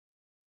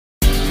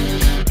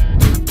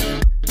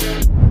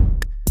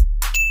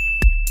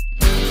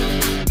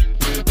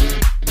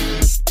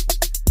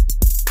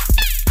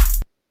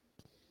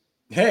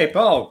Hey,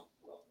 Paul.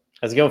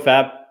 How's it going,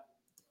 Fab?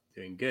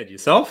 Doing good.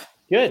 Yourself?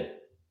 Good.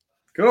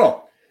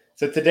 Cool.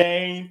 So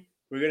today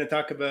we're going to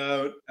talk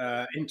about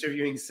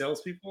interviewing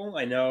salespeople.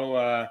 I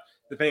know,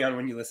 depending on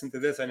when you listen to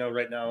this, I know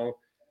right now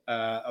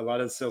a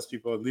lot of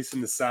salespeople, at least in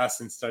the SaaS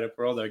and startup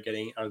world,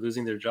 are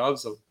losing their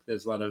jobs. So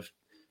there's a lot of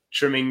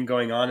trimming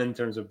going on in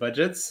terms of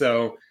budgets.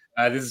 So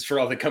this is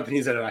for all the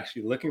companies that are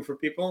actually looking for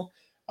people.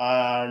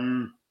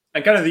 And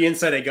kind of the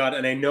insight I got,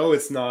 and I know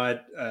it's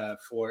not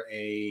for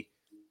a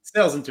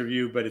sales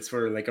interview, but it's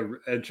for like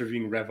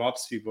interviewing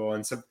RevOps people.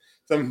 And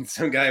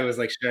some guy was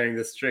like sharing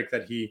this trick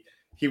that he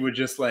would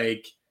just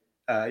like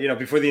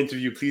before the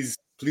interview, please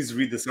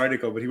read this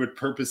article, but he would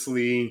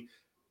purposely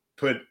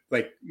put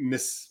like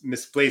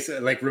misplace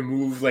like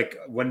remove like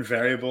one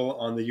variable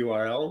on the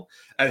URL,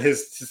 and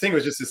his thing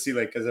was just to see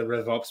like as a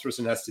RevOps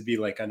person has to be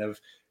like kind of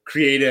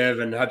creative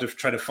and how to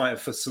try to find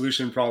a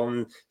solution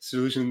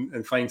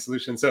and find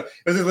solutions. So it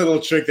was a little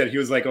trick that he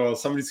was like, oh,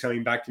 somebody's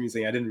coming back to me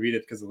saying I didn't read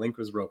it because the link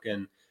was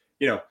broken.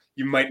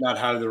 You might not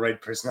have the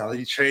right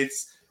personality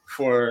traits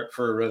for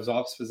a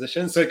RevOps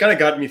position. So it kind of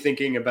got me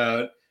thinking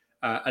about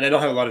and I don't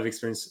have a lot of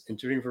experience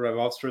interviewing for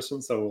RevOps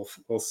person, so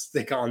we'll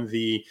stick on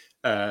the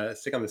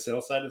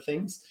sales side of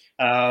things.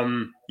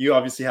 You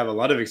obviously have a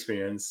lot of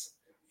experience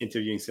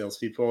interviewing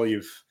salespeople.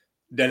 You've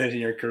done it in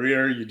your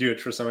career. You do it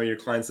for some of your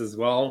clients as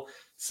well.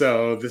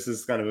 So this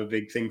is kind of a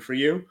big thing for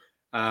you.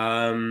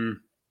 Let's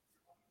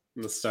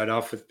start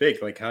off with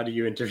big. Like, how do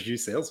you interview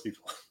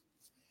salespeople?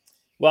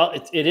 Well,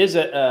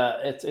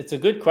 it's a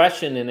good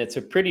question, and it's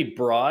a pretty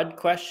broad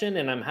question,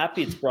 and I'm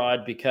happy it's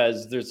broad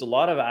because there's a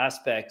lot of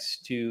aspects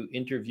to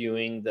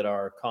interviewing that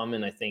are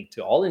common, I think,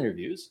 to all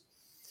interviews.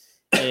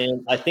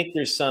 And I think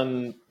there's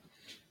some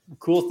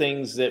cool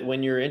things that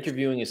when you're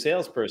interviewing a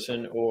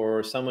salesperson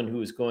or someone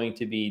who's going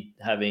to be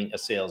having a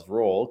sales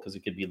role, because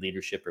it could be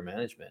leadership or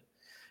management,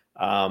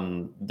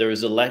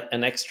 there's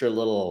an extra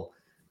little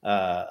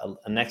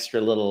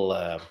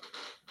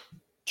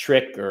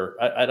trick, or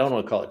I don't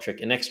want to call it trick,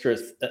 an extra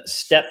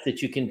step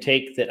that you can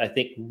take that I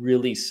think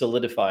really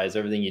solidifies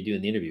everything you do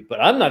in the interview.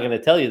 But I'm not going to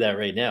tell you that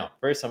right now.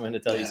 First, I'm going to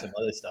tell you some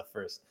other stuff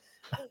first.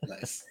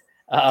 Nice.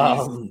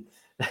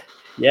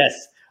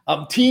 Yes,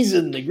 I'm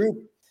teasing the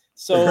group.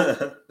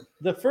 So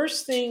the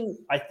first thing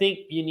I think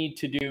you need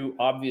to do,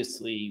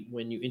 obviously,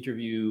 when you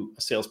interview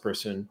a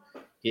salesperson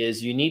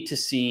is you need to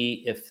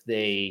see if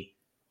they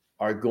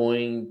are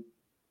going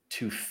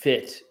to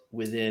fit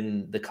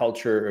within the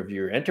culture of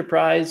your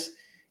enterprise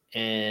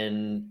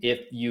and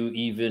if you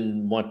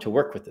even want to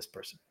work with this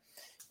person.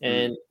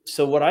 And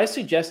so what I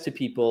suggest to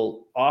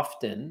people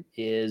often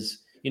is,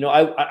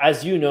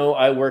 as you know,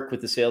 I work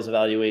with the sales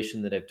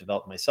evaluation that I've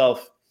developed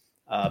myself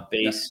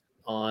based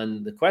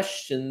on the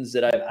questions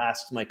that I've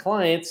asked my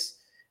clients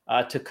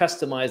to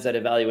customize that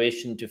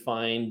evaluation to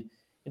find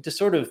and to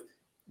sort of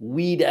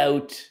weed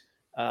out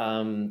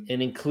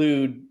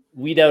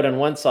weed out on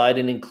one side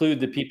and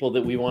include the people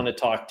that we want to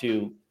talk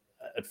to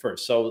at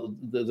first. So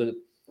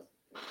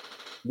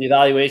the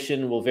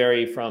evaluation will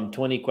vary from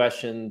 20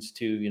 questions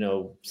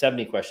to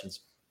 70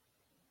 questions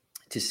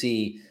to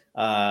see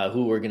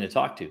who we're going to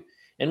talk to.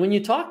 And when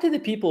you talk to the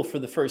people for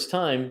the first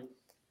time,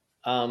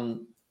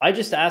 I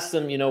just ask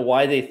them,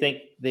 why they think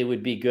they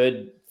would be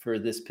good for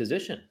this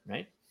position,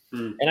 right?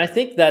 And I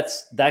think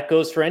that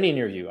goes for any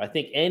interview. I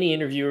think any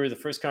interviewer, the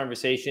first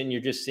conversation,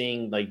 you're just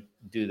seeing like,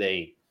 do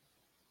they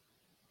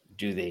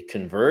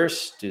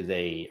converse? Are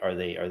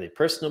they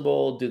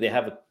personable? Do they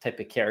have a type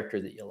of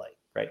character that you like,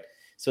 right?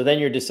 So then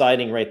you're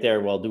deciding right there,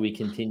 well, do we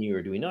continue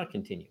or do we not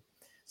continue?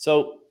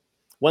 So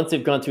once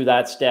they've gone through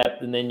that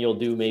step, and then you'll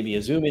do maybe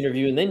a Zoom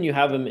interview, and then you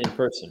have them in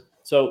person.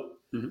 So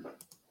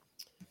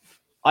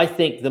I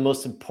think the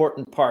most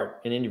important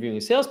part in interviewing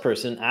a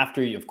salesperson,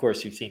 after you, of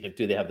course, you've seen,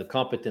 do they have the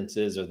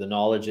competences or the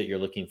knowledge that you're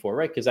looking for,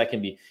 right? Because that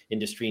can be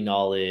industry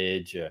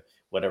knowledge,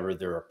 whatever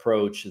their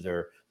approach,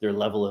 their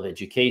level of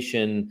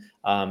education.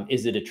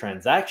 Is it a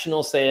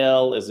transactional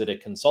sale? Is it a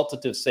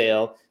consultative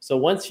sale? So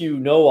once you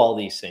know all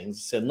these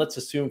things, and let's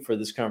assume for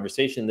this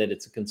conversation that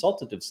it's a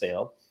consultative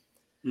sale,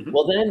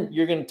 well, then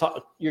you're going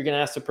to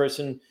ask the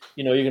person,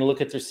 you're going to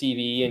look at their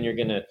CV, and you're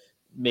going to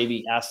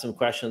maybe ask some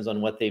questions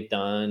on what they've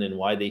done and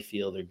why they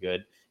feel they're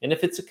good. And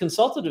if it's a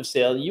consultative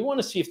sale, you want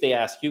to see if they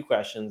ask you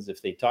questions,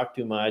 if they talk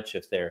too much,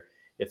 if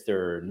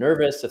they're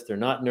nervous, if they're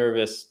not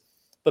nervous.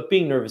 But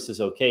being nervous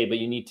is okay, but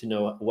you need to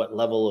know what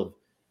level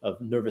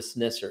of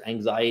nervousness or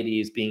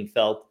anxiety is being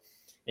felt.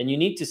 And you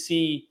need to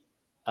see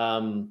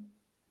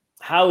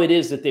how it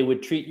is that they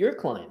would treat your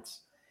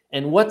clients.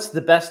 And what's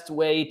the best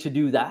way to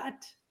do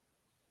that?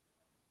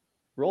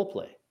 Role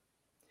play.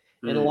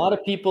 And a lot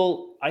of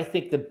people, I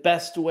think the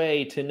best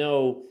way to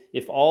know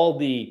if all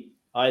the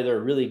either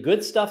really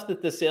good stuff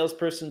that the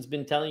salesperson's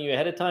been telling you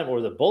ahead of time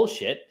or the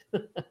bullshit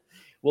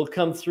will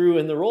come through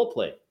in the role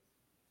play.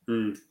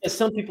 As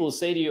some people will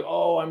say to you,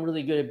 oh, I'm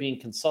really good at being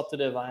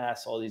consultative. I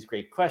ask all these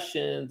great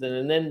questions.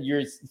 And then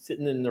you're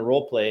sitting in the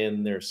role play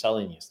and they're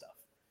selling you stuff.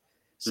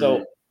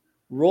 So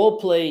role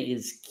play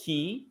is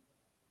key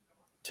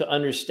to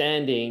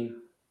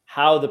understanding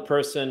how the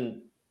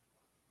person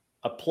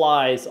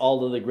applies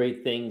all of the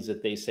great things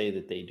that they say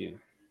that they do.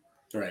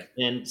 Right.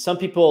 And some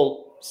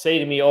people say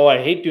to me, "Oh,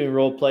 I hate doing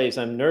role plays.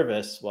 I'm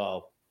nervous."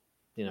 Well,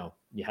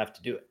 you have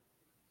to do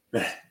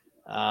it.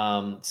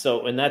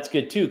 So, and that's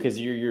good too, because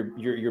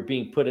you're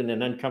being put in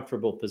an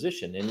uncomfortable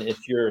position. And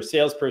if you're a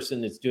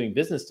salesperson that's doing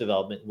business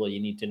development, well, you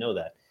need to know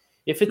that.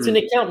 If it's an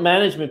account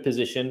management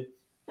position,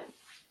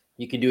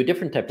 you can do a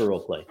different type of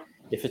role play.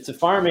 If it's a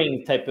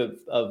farming type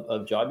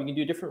of job, you can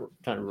do a different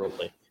kind of role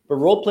play. But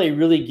role play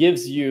really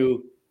gives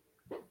you,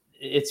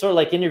 it's sort of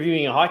like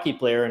interviewing a hockey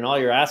player, and all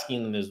you're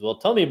asking them is, well,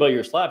 tell me about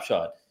your slap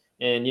shot.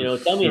 And,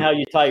 tell me how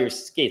you tie your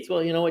skates.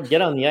 Well, you know what?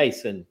 Get on the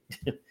ice and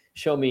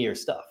show me your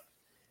stuff.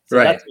 So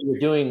that's what you're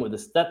doing with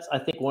this. That's, I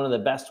think, one of the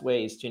best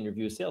ways to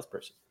interview a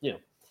salesperson. And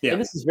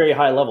this is very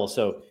high level.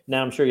 So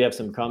now I'm sure you have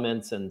some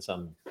comments and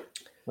some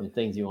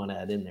things you want to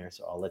add in there.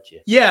 So I'll let you.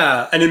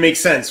 Yeah, and it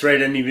makes sense,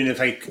 right? And even if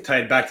I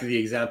tie it back to the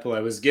example I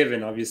was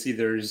given, obviously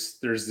there's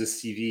the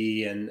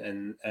CV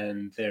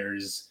and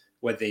there's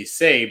what they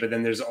say, but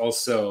then there's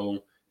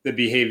also the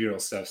behavioral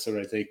stuff.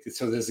 So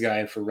so this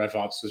guy for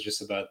RevOps was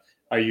just about,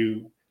 are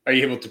you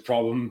able to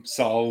problem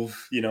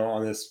solve,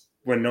 on this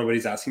when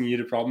nobody's asking you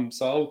to problem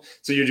solve?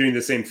 So you're doing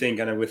the same thing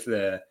kind of with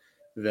the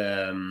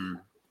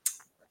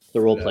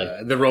role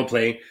play. The role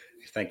play.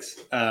 Thanks.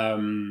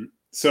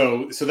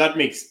 So that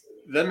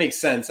makes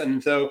sense.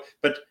 And so,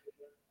 but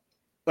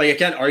like, I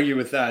can't argue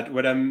with that.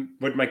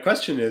 What my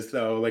question is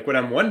though, like what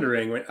I'm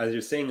wondering as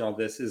you're saying all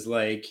this is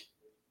like,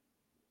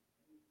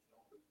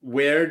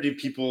 where do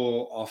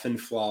people often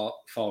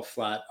fall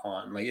flat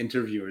on, like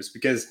interviewers?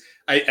 Because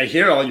I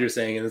hear all you're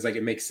saying and it's like,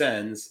 it makes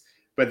sense,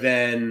 but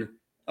then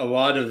a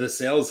lot of the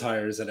sales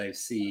hires that I've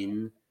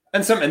seen,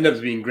 and some end up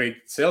being great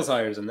sales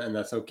hires and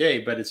that's okay,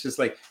 but it's just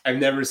like, I've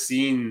never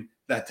seen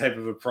that type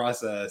of a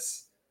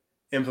process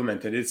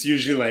implemented. It's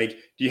usually like,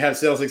 do you have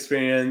sales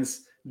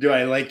experience? Do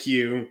I like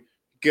you?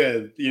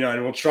 Good.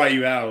 And we'll try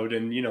you out.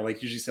 And,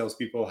 like usually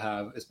salespeople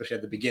have, especially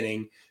at the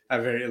beginning,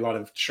 have a lot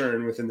of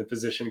churn within the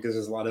position, because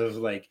there's a lot of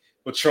like,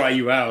 we'll try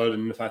you out.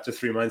 And if after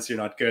 3 months you're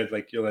not good,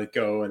 like you'll let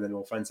go and then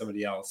we'll find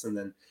somebody else. And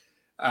then,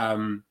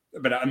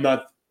 but I'm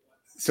not.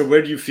 So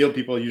where do you feel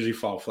people usually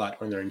fall flat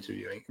when they're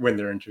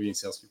interviewing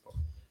salespeople?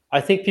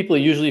 I think people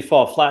usually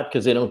fall flat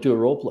because they don't do a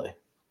role play.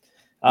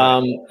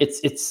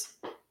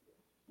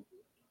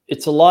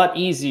 It's a lot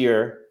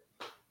easier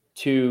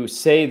to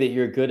say that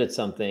you're good at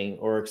something,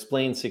 or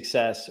explain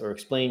success, or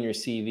explain your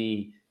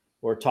CV,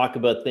 or talk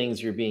about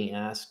things you're being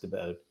asked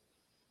about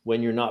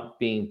when you're not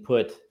being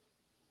put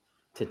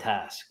to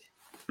task.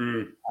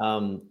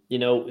 Someone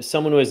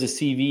who has a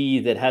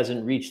CV that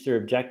hasn't reached their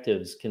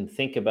objectives can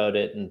think about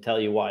it and tell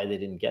you why they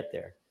didn't get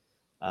there.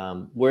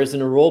 Whereas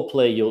in a role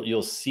play,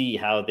 you'll see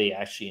how they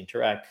actually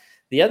interact.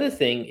 The other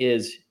thing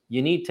is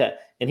you need to,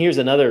 and here's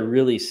another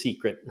really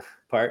secret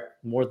part,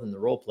 more than the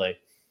role play,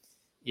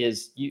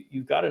 is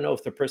you've got to know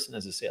if the person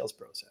has a sales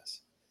process.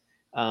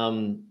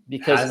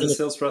 Because has a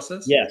sales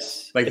process?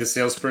 Yes. Like the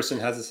salesperson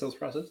has a sales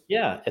process?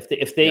 Yeah.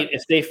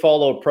 If they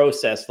follow a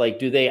process, like,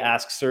 do they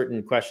ask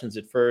certain questions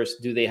at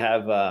first? Do they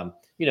have,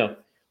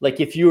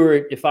 like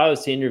if I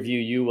was to interview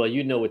you, well,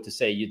 you'd know what to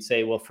say. You'd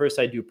say, well, first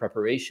I do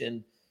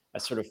preparation. I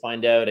sort of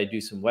find out, I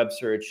do some web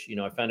search.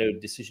 I find out who a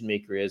decision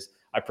maker is.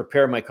 I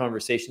prepare my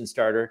conversation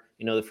starter,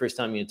 the first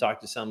time you talk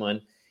to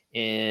someone.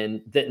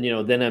 And then,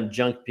 then I'm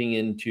jumping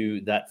into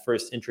that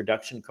first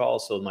introduction call.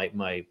 So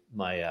my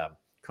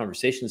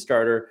conversation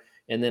starter.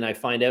 And then I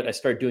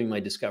start doing my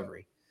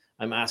discovery.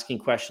 I'm asking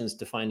questions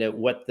to find out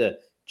what the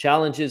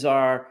challenges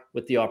are,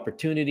 what the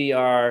opportunity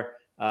are.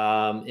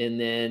 And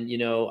then,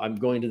 I'm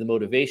going to the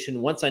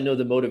motivation. Once I know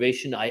the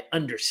motivation, I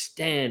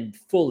understand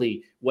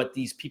fully what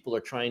these people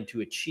are trying to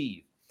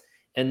achieve.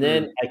 And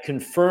then I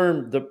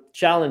confirm the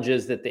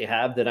challenges that they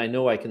have that I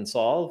know I can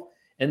solve.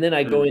 And then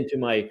I go into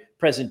my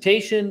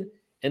presentation,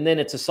 and then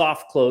it's a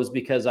soft close,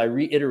 because I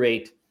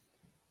reiterate,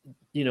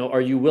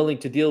 are you willing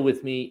to deal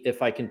with me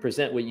if I can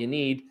present what you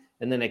need?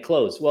 And then I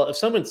close. Well, if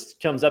someone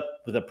comes up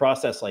with a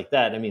process like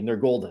that, I mean, they're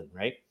golden,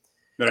 right?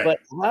 But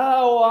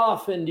how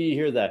often do you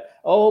hear that?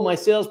 Oh, my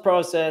sales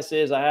process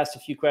is I ask a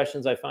few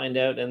questions, I find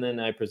out, and then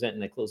I present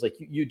and I close. Like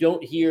you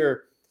don't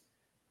hear,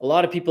 a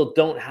lot of people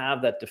don't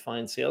have that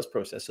defined sales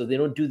process. So they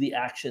don't do the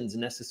actions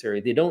necessary.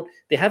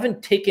 They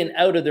haven't taken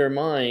out of their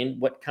mind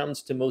what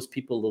comes to most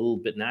people a little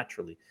bit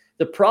naturally.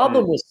 The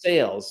problem with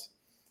sales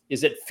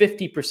is that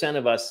 50%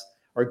 of us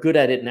are good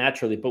at it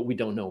naturally, but we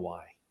don't know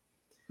why.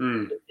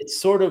 It's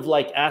sort of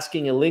like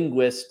asking a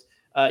linguist,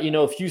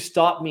 if you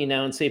stop me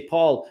now and say,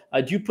 Paul,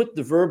 do you put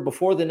the verb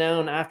before the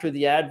noun, after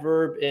the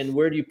adverb, and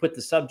where do you put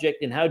the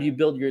subject, and how do you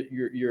build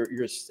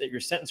your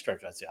sentence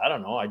structure? I'd say, I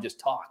don't know, I just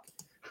talk.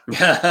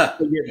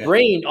 So your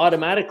brain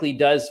automatically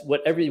does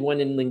what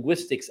everyone in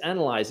linguistics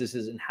analyzes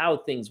and how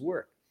things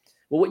work.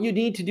 Well, what you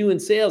need to do in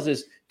sales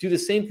is do the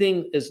same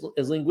thing as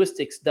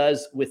linguistics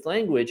does with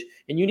language,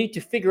 and you need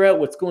to figure out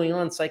what's going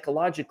on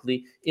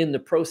psychologically in the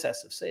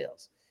process of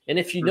sales. And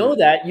if you know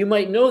that, you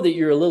might know that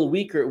you're a little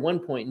weaker at one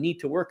point, need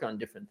to work on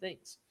different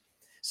things.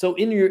 So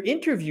in your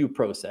interview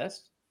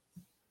process,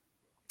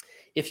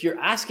 if you're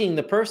asking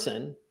the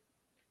person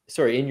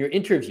in your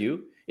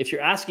interview, if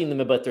you're asking them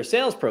about their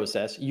sales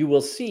process, you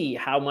will see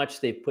how much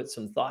they've put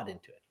some thought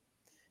into it.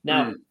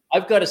 Now,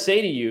 I've got to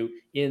say to you,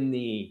 in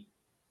the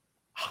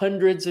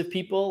hundreds of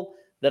people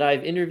that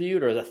I've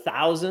interviewed, or the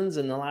thousands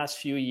in the last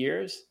few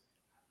years,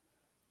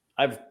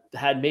 I've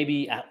had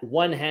maybe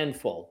one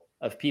handful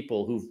of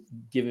people who've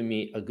given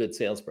me a good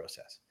sales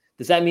process.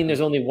 Does that mean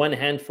there's only one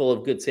handful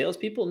of good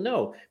salespeople?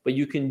 No, but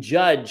you can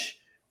judge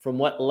from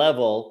what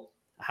level,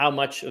 how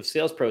much of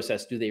sales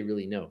process do they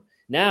really know.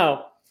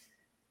 Now,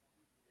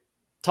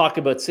 talk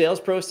about sales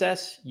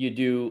process. You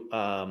do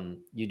an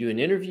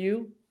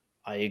interview.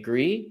 I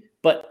agree,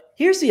 but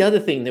here's the other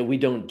thing that we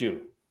don't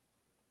do,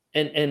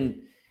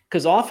 and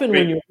because often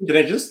when you can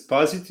I just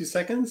pause you 2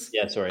 seconds?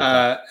 Yeah, sorry.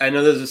 I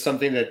know this is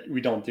something that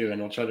we don't do,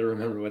 and I'll try to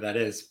remember what that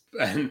is.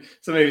 And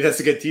so maybe that's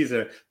a good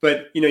teaser.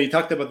 But you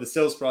talked about the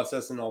sales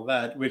process and all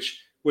that,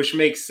 which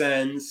makes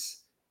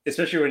sense,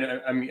 especially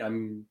when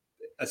I'm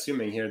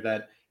assuming here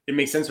that it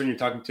makes sense when you're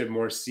talking to a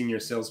more senior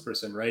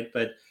salesperson, right?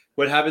 But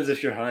what happens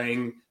if you're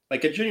hiring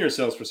like a junior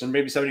salesperson,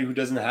 maybe somebody who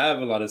doesn't have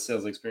a lot of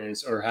sales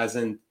experience or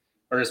hasn't,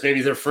 or it's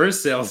maybe their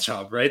first sales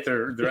job, right?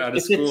 They're out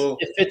of school.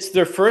 If it's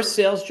their first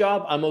sales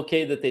job, I'm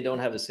okay that they don't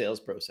have a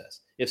sales process.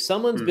 If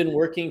someone's been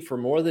working for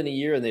more than a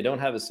year and they don't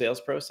have a sales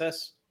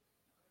process,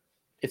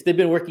 if they've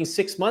been working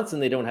 6 months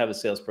and they don't have a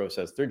sales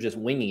process, they're just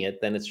winging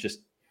it, then it's just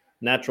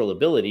natural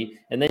ability.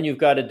 And then you've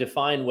got to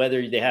define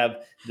whether they have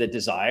the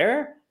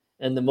desire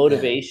and the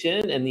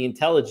motivation and the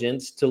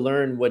intelligence to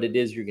learn what it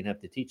is you're going to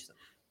have to teach them.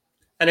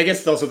 And I guess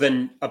it's also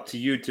then up to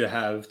you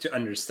to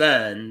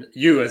understand,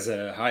 you as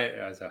a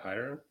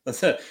hirer,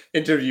 as an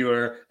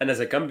interviewer, and as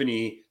a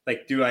company,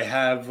 like, do I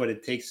have what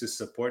it takes to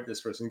support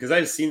this person? Because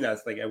I've seen that.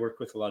 Like, I work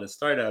with a lot of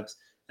startups,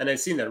 and I've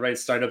seen that, right?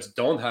 Startups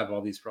don't have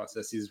all these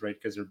processes, right?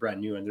 Because they're brand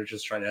new and they're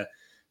just trying to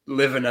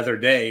live another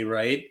day,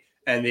 right?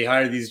 And they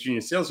hire these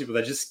junior salespeople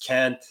that just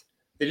can't.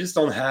 They just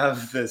don't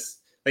have this.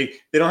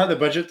 Like, they don't have the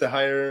budget to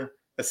hire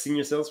a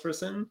senior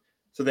salesperson,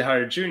 so they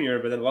hire a junior.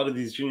 But then a lot of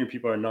these junior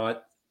people are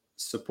not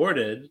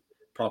supported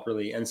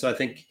properly. And so I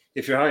think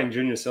if you're hiring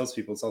junior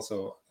salespeople, it's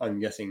also, I'm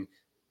guessing,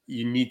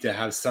 you need to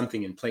have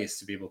something in place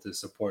to be able to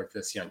support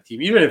this young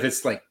team, even if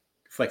it's like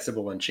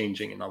flexible and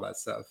changing and all that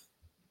stuff.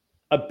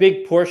 A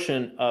big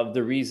portion of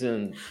the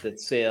reason that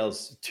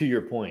sales, to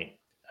your point,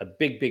 a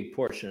big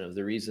portion of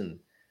the reason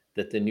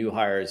that the new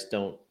hires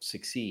don't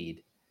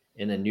succeed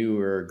in a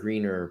newer,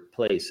 greener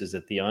place is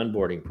that the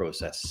onboarding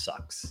process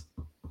sucks.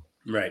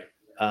 Right.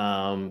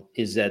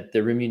 Is that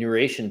the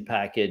remuneration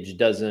package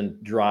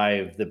doesn't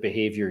drive the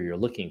behavior you're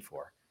looking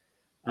for.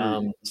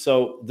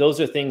 So those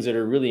are things that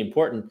are really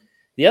important.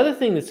 The other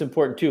thing that's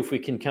important too, if we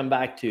can come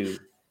back to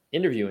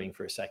interviewing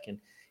for a second,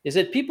 is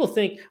that people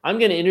think I'm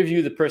going to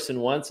interview the person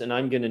once and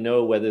I'm going to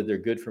know whether they're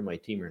good for my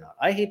team or not.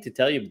 I hate to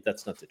tell you, but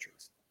that's not the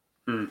truth.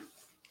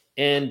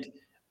 And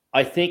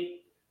I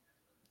think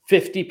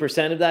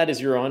 50% of that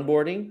is your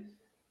onboarding.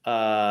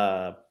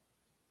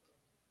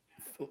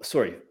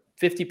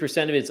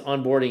 50% of it's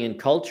onboarding and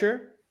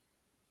culture.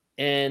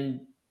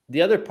 And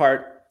the other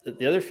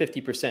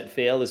 50%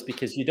 fail is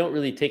because you don't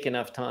really take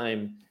enough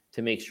time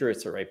to make sure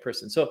it's the right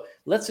person. So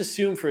let's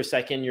assume for a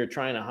second you're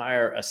trying to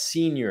hire a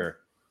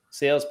senior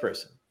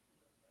salesperson.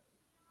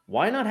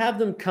 Why not have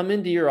them come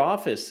into your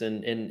office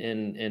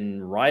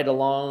and ride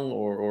along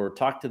or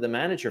talk to the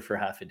manager for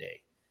half a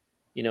day,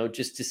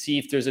 just to see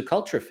if there's a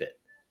culture fit?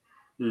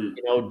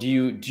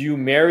 Do you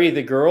marry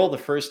the girl the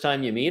first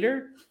time you meet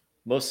her?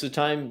 Most of the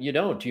time you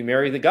don't. Do you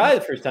marry the guy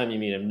the first time you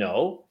meet him?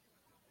 No.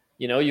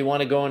 You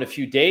want to go on a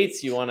few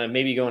dates. You want to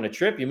maybe go on a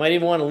trip. You might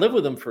even want to live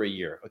with them for a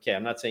year. Okay,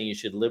 I'm not saying you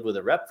should live with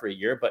a rep for a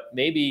year, but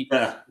maybe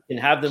you can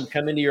have them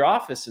come into your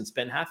office and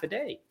spend half a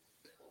day.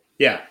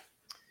 Yeah.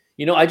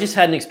 I just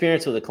had an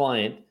experience with a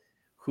client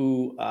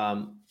who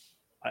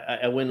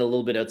I went a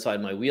little bit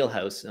outside my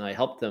wheelhouse, and I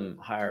helped them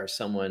hire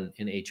someone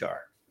in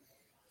HR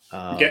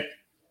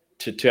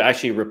to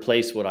actually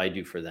replace what I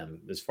do for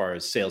them as far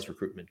as sales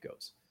recruitment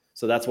goes.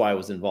 So that's why I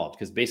was involved,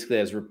 because basically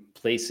I was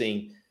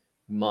replacing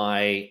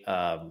my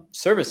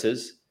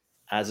services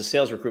as a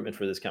sales recruitment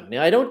for this company.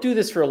 I don't do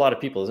this for a lot of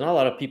people. There's not a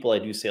lot of people I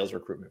do sales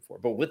recruitment for,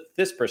 but with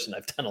this person,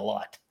 I've done a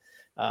lot.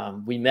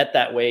 We met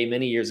that way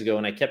many years ago,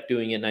 and I kept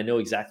doing it, and I know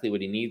exactly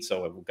what he needs.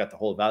 So I've got the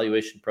whole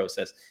evaluation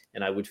process,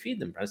 and I would feed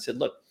them. I said,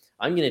 look,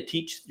 I'm going to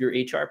teach your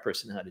HR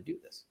person how to do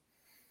this.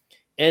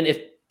 And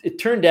if it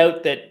turned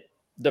out that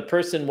the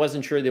person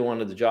wasn't sure they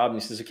wanted the job, and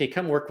he says, okay,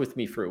 come work with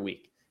me for a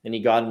week. And he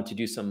got him to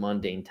do some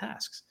mundane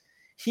tasks.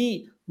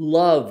 He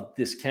loved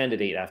this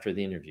candidate after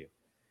the interview.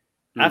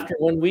 After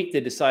 1 week,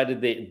 they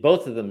decided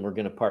both of them were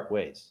going to part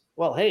ways.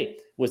 Well, hey,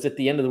 was it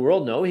the end of the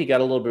world? No, he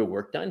got a little bit of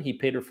work done. He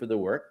paid her for the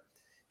work.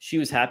 She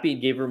was happy. He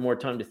gave her more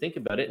time to think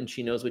about it, and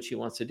she knows what she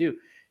wants to do.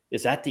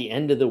 Is that the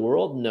end of the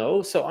world?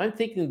 No. So I'm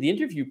thinking the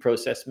interview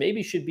process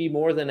maybe should be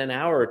more than an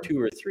hour or 2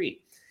 or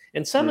 3.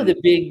 And some of the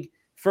big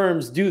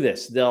firms do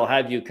this. They'll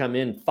have you come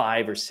in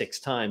 5 or 6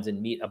 times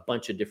and meet a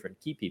bunch of different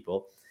key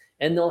people,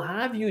 and they'll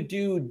have you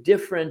do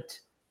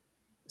different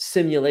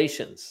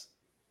simulations.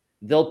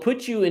 They'll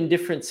put you in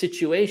different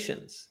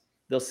situations.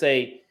 They'll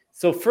say,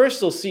 So first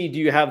they'll see, do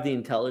you have the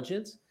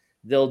intelligence?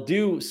 They'll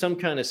do some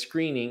kind of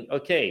screening.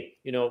 Okay,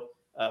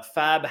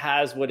 Fab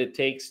has what it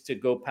takes to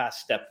go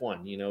past step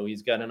one.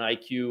 He's got an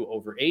IQ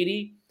over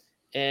 80,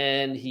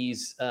 and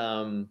he's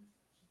that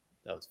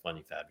was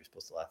funny, Fab. You're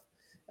supposed to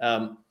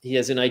laugh. He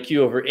has an IQ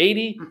over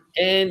 80,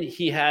 and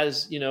he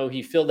has,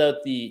 he filled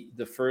out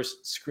the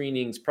first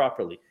screenings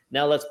properly.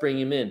 Now let's bring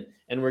him in,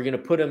 and we're going to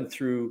put him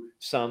through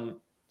some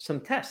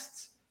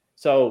tests.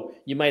 So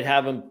you might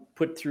have him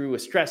put through a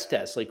stress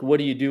test, like, what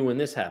do you do when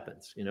this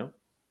happens?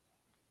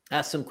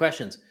 Ask some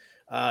questions.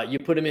 You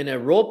put him in a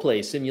role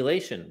play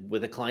simulation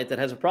with a client that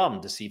has a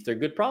problem to see if they're a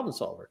good problem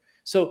solver.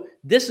 So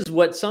this is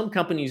what some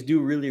companies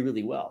do really,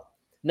 really well.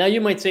 Now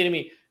you might say to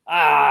me,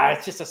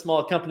 it's just a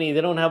small company.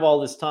 They don't have all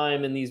this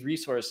time and these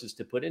resources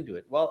to put into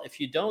it. Well, if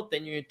you don't,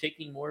 then you're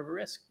taking more of a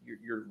risk.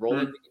 You're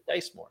rolling the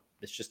dice more.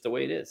 It's just the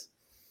way it is.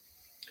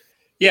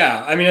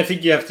 Yeah. I mean, I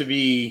think you have to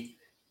be,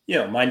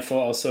 mindful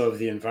also of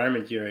the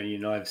environment you're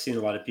in. I've seen a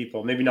lot of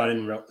people, maybe not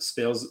in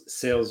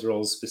sales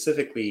roles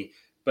specifically,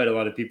 but a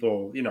lot of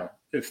people,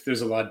 if there's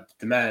a lot of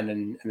demand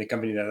and the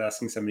company that's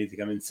asking somebody to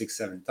come in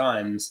 6-7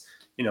 times,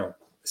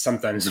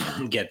 sometimes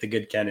won't get the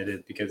good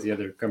candidate because the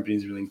other company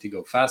is willing to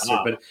go faster.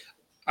 But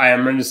I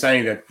am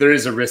understanding that there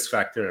is a risk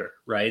factor,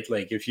 right?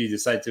 Like if you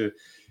decide to,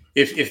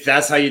 if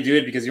that's how you do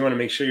it because you want to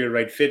make sure you're the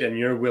right fit and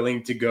you're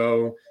willing to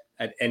go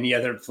at any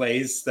other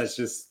place that's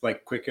just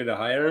like quicker to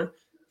hire,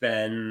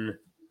 then,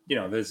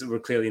 we're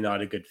clearly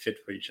not a good fit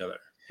for each other,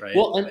 right?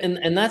 Well,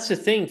 and that's the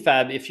thing,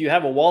 Fab. If you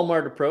have a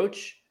Walmart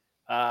approach,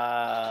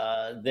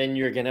 then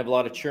you're going to have a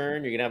lot of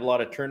churn, you're going to have a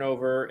lot of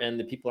turnover, and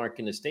the people aren't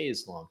going to stay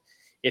as long.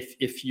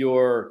 If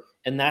you're,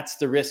 and that's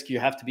the risk you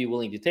have to be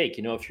willing to take.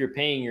 If you're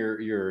paying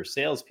your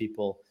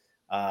salespeople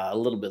a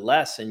little bit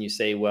less, and you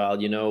say, well,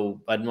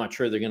 I'm not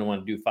sure they're going to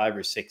want to do 5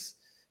 or 6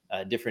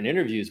 different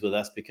interviews with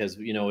us because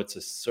it's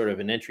a sort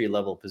of an entry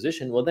level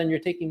position. Well, then you're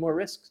taking more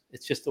risks.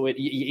 It's just the way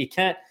you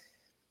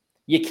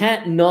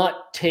can't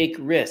not take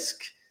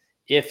risk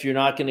if you're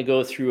not going to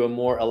go through a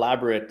more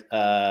elaborate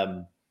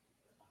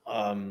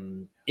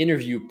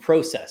interview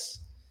process,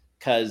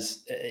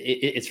 because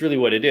it's really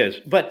what it is.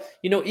 But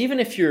even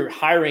if you're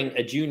hiring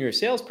a junior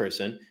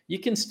salesperson, you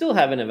can still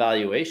have an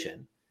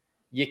evaluation.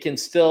 You can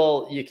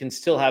still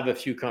have a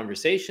few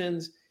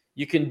conversations.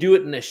 You can do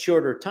it in a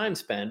shorter time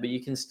span, but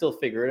you can still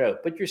figure it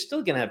out. But you're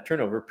still going to have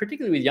turnover,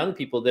 particularly with young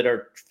people that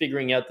are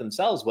figuring out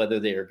themselves whether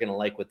they are going to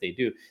like what they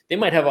do. They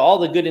might have all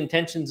the good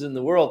intentions in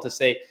the world to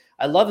say,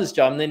 I love this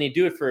job. And then they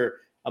do it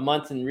for a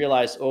month and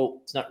realize, oh,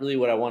 it's not really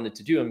what I wanted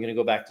to do. I'm going to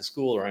go back to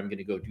school, or I'm going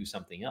to go do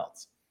something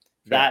else.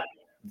 Sure. That,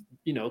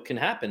 can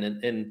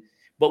happen.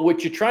 But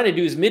what you're trying to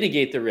do is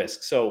mitigate the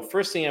risk. So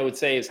first thing I would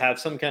say is have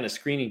some kind of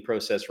screening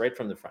process right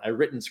from the front, a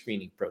written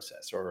screening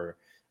process, or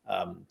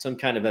some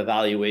kind of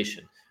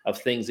evaluation of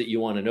things that you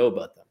want to know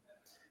about them.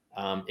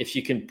 If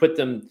you can put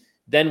them,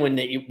 then when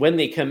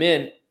they come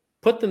in,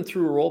 put them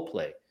through a role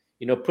play,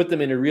 put them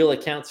in a real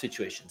account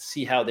situation,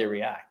 see how they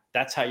react.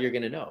 That's how you're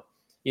going to know.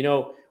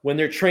 When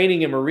they're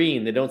training a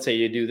Marine, they don't say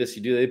you do this,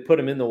 you do. They put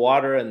them in the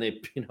water and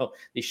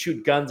they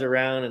shoot guns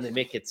around and they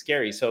make it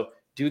scary. So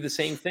do the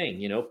same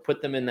thing. Put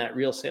them in that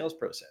real sales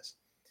process.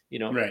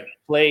 Right.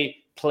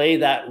 Play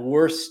that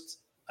worst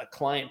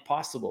client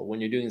possible when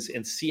you're doing this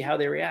and see how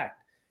they react.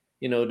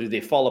 Do they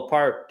fall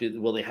apart?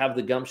 Will they have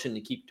the gumption to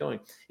keep going?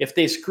 If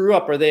they screw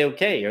up, are they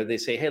okay? Or they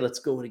say, hey, let's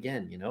go it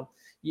again.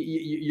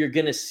 You're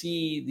going to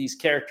see these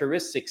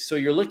characteristics. So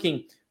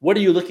what are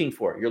you looking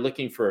for? You're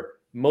looking for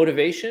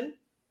motivation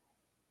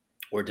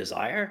or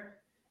desire,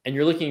 and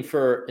you're looking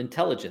for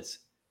intelligence.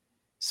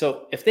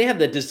 So if they have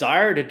the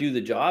desire to do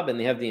the job and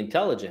they have the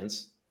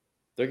intelligence,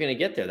 they're going to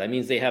get there. That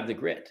means they have the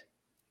grit.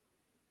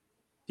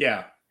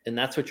 Yeah. And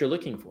that's what you're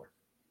looking for.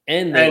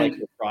 And they like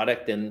your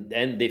product and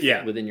they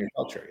fit within your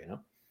culture,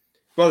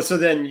 Well, so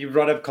then you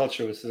brought up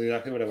culture, which is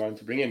exactly what I wanted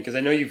to bring in, because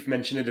I know you've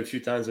mentioned it a few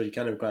times, but you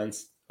kind of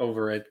glanced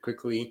over it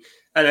quickly.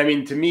 And I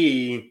mean, to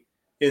me,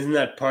 isn't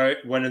that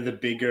one of the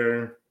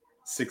bigger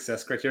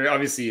success criteria?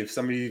 Obviously, if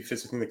somebody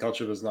fits within the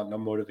culture but is not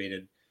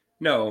motivated,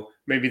 no,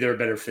 maybe they're a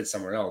better fit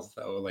somewhere else,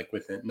 though, like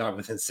not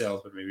within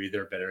sales, but maybe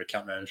they're better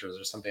account managers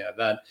or something like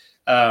that.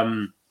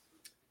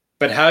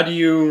 But how do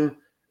you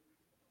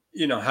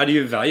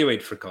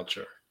evaluate for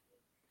culture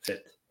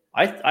fit?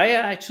 I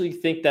actually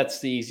think that's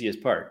the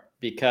easiest part,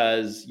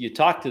 because you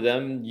talk to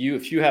them,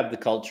 if you have the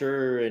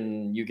culture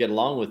and you get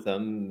along with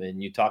them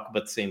and you talk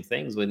about the same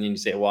things, when you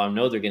say, well, I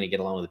know they're going to get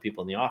along with the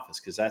people in the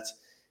office, because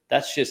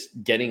that's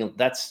just getting,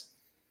 that's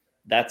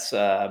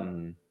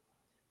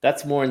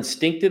more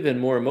instinctive and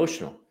more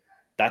emotional.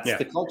 That's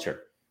the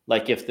culture.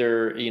 Like if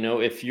they're,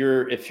 if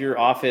your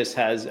office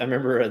has, I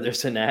remember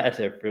there's an ad,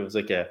 it was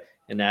like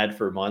an ad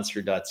for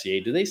Monster.ca.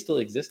 Do they still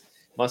exist?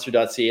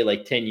 Monster.ca,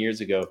 like 10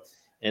 years ago.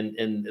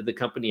 And the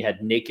company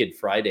had Naked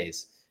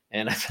Fridays.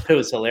 And I thought it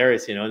was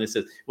hilarious, and it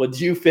says, well,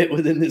 do you fit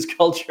within this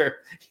culture?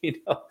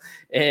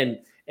 And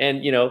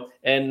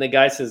the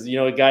guy says,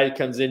 a guy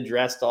comes in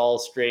dressed all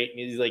straight,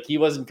 and he's like, he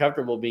wasn't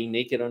comfortable being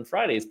naked on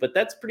Fridays, but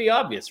that's pretty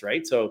obvious,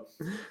 right? So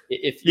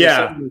if you're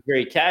somebody who's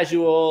very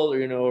casual,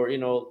 or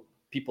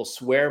people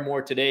swear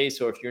more today.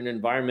 So if you're in an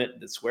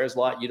environment that swears a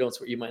lot, you don't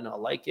swear, you might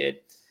not like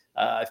it.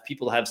 If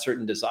people have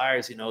certain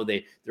desires,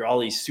 they're all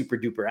these super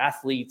duper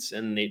athletes,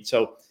 and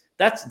so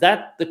that's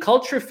the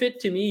culture fit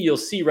to me. You'll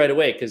see right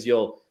away because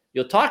you'll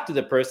talk to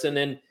the person,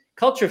 and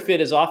culture fit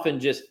is often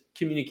just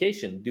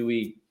communication. Do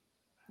we,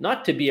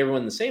 not to be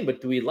everyone the same, but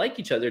do we like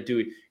each other?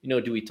 Do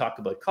we talk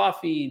about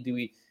coffee? Do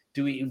we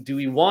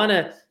want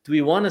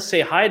to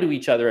say hi to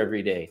each other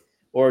every day?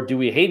 Or do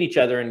we hate each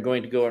other and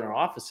going to go in our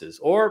offices?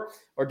 Or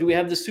do we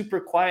have the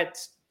super quiet,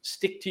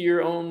 stick to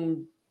your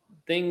own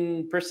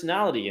thing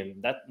personality?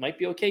 And that might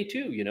be okay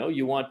too.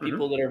 You want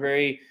people that are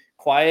very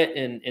quiet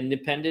and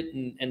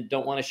independent and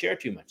don't want to share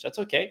too much. That's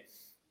okay.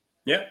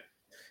 Yeah.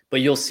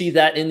 But you'll see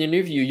that in the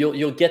interview.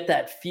 You'll get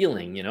that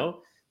feeling.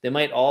 They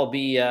might all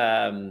be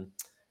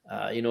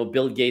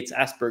Bill Gates,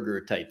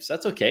 Asperger types.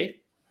 That's okay.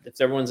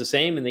 If everyone's the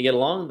same and they get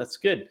along, that's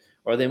good.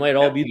 Or they might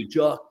all be the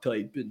jock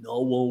type and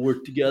all want to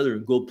work together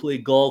and go play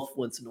golf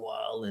once in a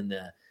while and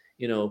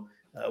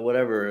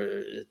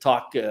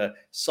talk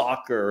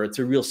soccer, or it's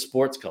a real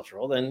sports culture.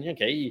 Well, then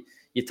okay,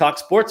 you talk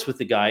sports with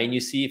the guy and you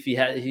see if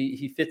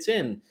he fits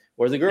in,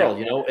 or the girl,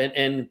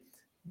 to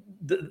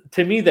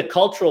me the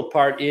cultural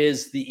part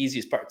is the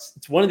easiest part.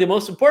 It's one of the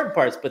most important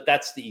parts, but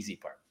that's the easy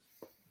part.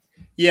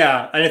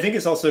 Yeah, and I think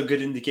it's also a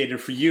good indicator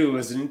for you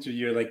as an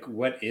interviewer, like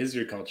what is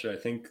your culture? I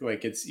think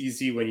like it's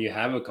easy when you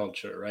have a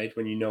culture, right?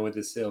 When you know what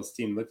the sales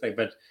team looks like,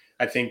 but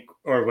I think,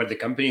 or what the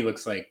company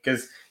looks like,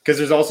 because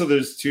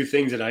there's two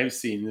things that I've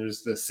seen.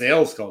 There's the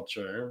sales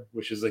culture,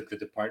 which is like the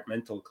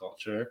departmental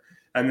culture,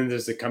 and then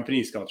there's the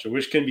company's culture,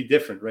 which can be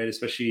different, right?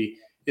 Especially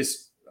I'm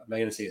not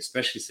going to say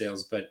especially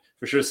sales, but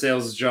for sure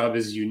sales job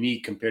is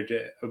unique compared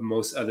to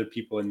most other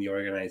people in the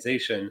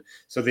organization.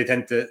 So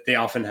they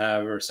often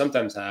have, or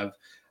sometimes have,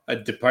 a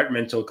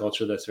departmental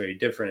culture that's very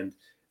different,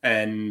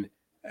 and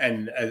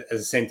at the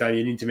same time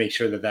you need to make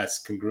sure that that's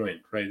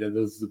congruent, right? That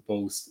those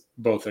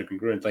both are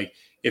congruent. Like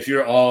if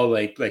you're all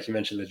like you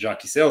mentioned, the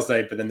jockey sales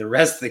type, but then the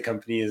rest of the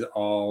company is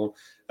all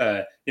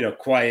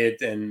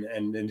quiet and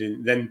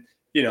then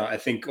I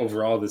think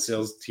overall the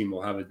sales team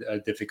will have a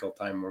difficult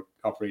time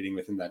operating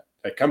within that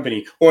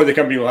company, or the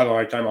company will have a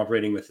hard time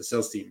operating with the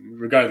sales team.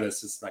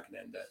 Regardless, it's not going to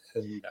end that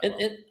well.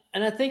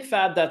 And I think,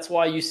 Fab, that's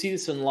why you see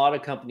this in a lot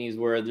of companies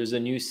where there's a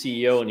new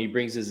CEO and he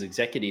brings his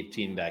executive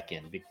team back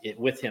in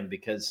with him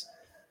because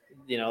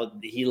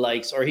he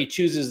likes, or he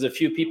chooses the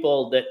few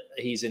people that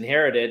he's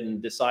inherited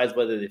and decides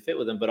whether they fit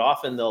with him. But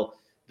often they'll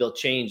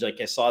change. Like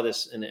I saw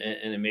this in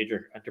a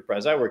major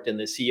enterprise I worked in.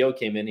 The CEO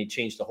came in, he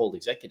changed the whole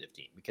executive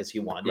team because he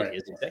wanted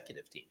his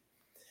executive team.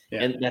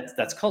 Yeah. And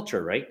that's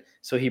culture, right?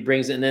 So he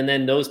brings in, and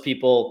then those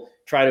people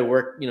try to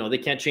work, they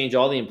can't change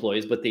all the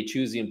employees, but they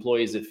choose the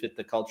employees that fit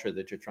the culture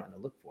that you're trying to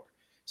look for.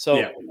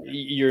 So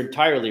you're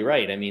entirely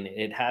right. I mean,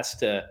 it has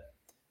to.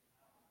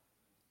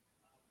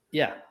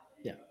 Yeah.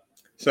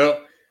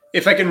 So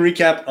if I can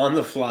recap on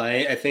the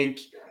fly, I think,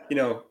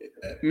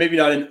 maybe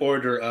not in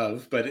order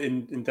of, but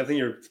in definitely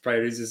your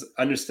priorities is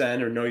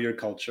understand or know your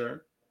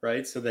culture,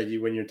 right? So that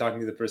when you're talking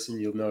to the person,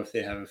 you'll know if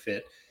they have a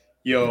fit.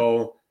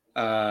 You'll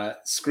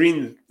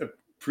screen a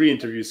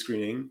pre-interview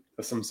screening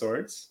of some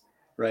sorts,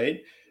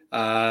 right?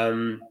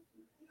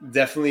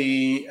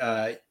 Definitely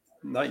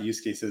not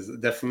use cases,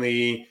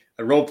 definitely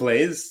role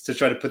plays to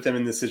try to put them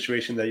in the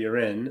situation that you're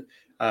in.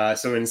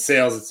 So in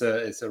sales,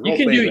 it's a role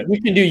play.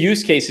 You can do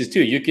use cases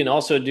too. You can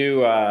also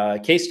do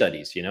case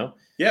studies. You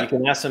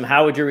can ask them,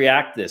 how would you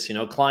react to this?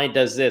 Client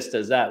does this,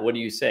 does that. What do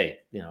you say?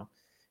 And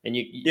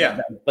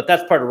but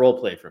that's part of role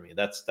play for me.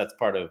 That's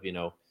part of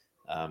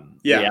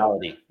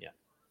reality. Yeah.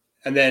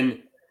 And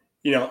then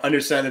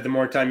understand that the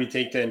more time you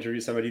take to interview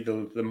somebody,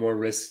 the more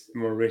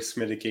risk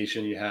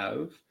mitigation you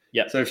have.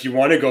 Yeah. So if you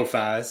want to go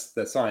fast,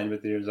 that's fine,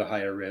 but there's a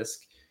higher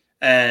risk.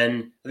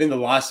 And I think the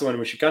last one,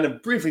 which you kind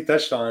of briefly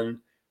touched on,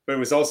 but it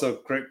was also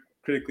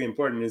critically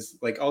important, is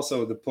like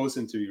also the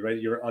post-interview, right?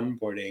 Your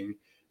onboarding.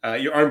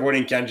 Your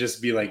onboarding can't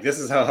just be like, this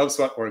is how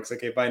HubSpot works.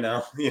 Okay, bye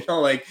now.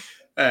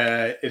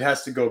 It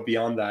has to go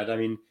beyond that. I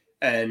mean,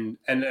 and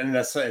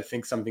that's, I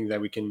think, something that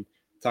we can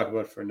talk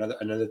about for another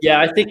time. Yeah,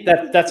 I think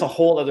that's a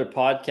whole other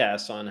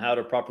podcast on how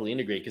to properly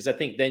integrate, because I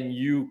think then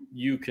you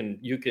can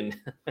you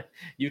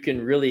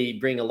can really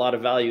bring a lot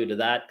of value to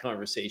that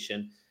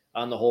conversation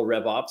on the whole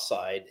RevOps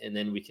side, and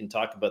then we can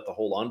talk about the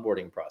whole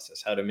onboarding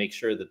process, how to make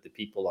sure that the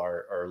people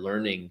are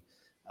learning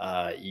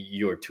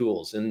your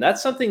tools, and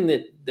that's something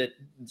that's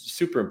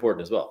super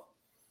important as well.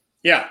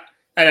 Yeah,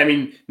 and I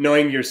mean,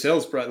 knowing your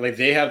sales like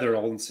they have their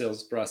own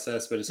sales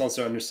process, but it's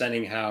also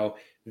understanding how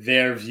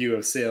their view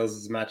of sales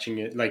is matching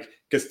it, like,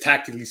 because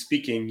tactically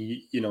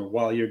speaking,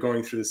 while you're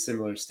going through the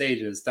similar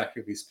stages,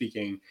 tactically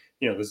speaking,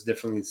 there's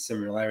definitely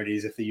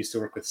similarities. If they used to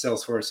work with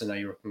Salesforce and now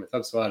you're working with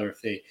HubSpot, or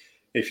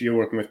if you're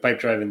working with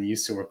Pipedrive and they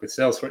used to work with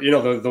Salesforce,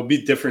 there'll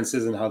be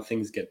differences in how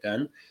things get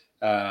done.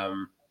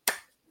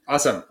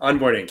 Awesome.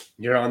 Onboarding.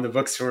 You're on the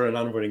books for an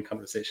onboarding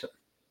conversation.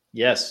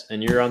 Yes,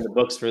 and you're on the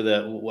books for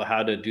the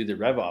how to do the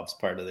RevOps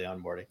part of the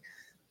onboarding.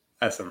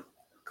 Awesome.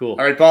 Cool.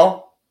 All right,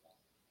 Paul.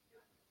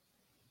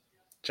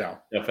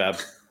 Ciao. Yeah, Fab.